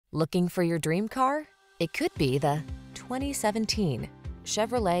Looking for your dream car? It could be the 2017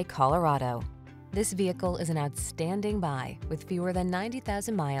 Chevrolet Colorado. This vehicle is an outstanding buy with fewer than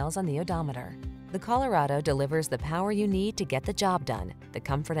 90,000 miles on the odometer. The Colorado delivers the power you need to get the job done, the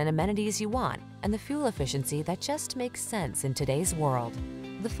comfort and amenities you want, and the fuel efficiency that just makes sense in today's world.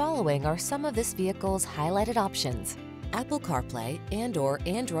 The following are some of this vehicle's highlighted options: Apple CarPlay and/or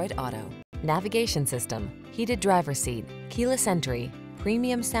Android Auto, navigation system, heated driver's seat, keyless entry,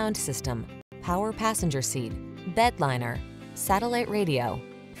 premium sound system, power passenger seat, bed liner, satellite radio,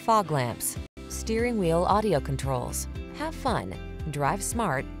 fog lamps, steering wheel audio controls. Have fun, drive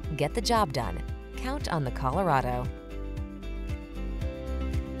smart, get the job done. Count on the Colorado.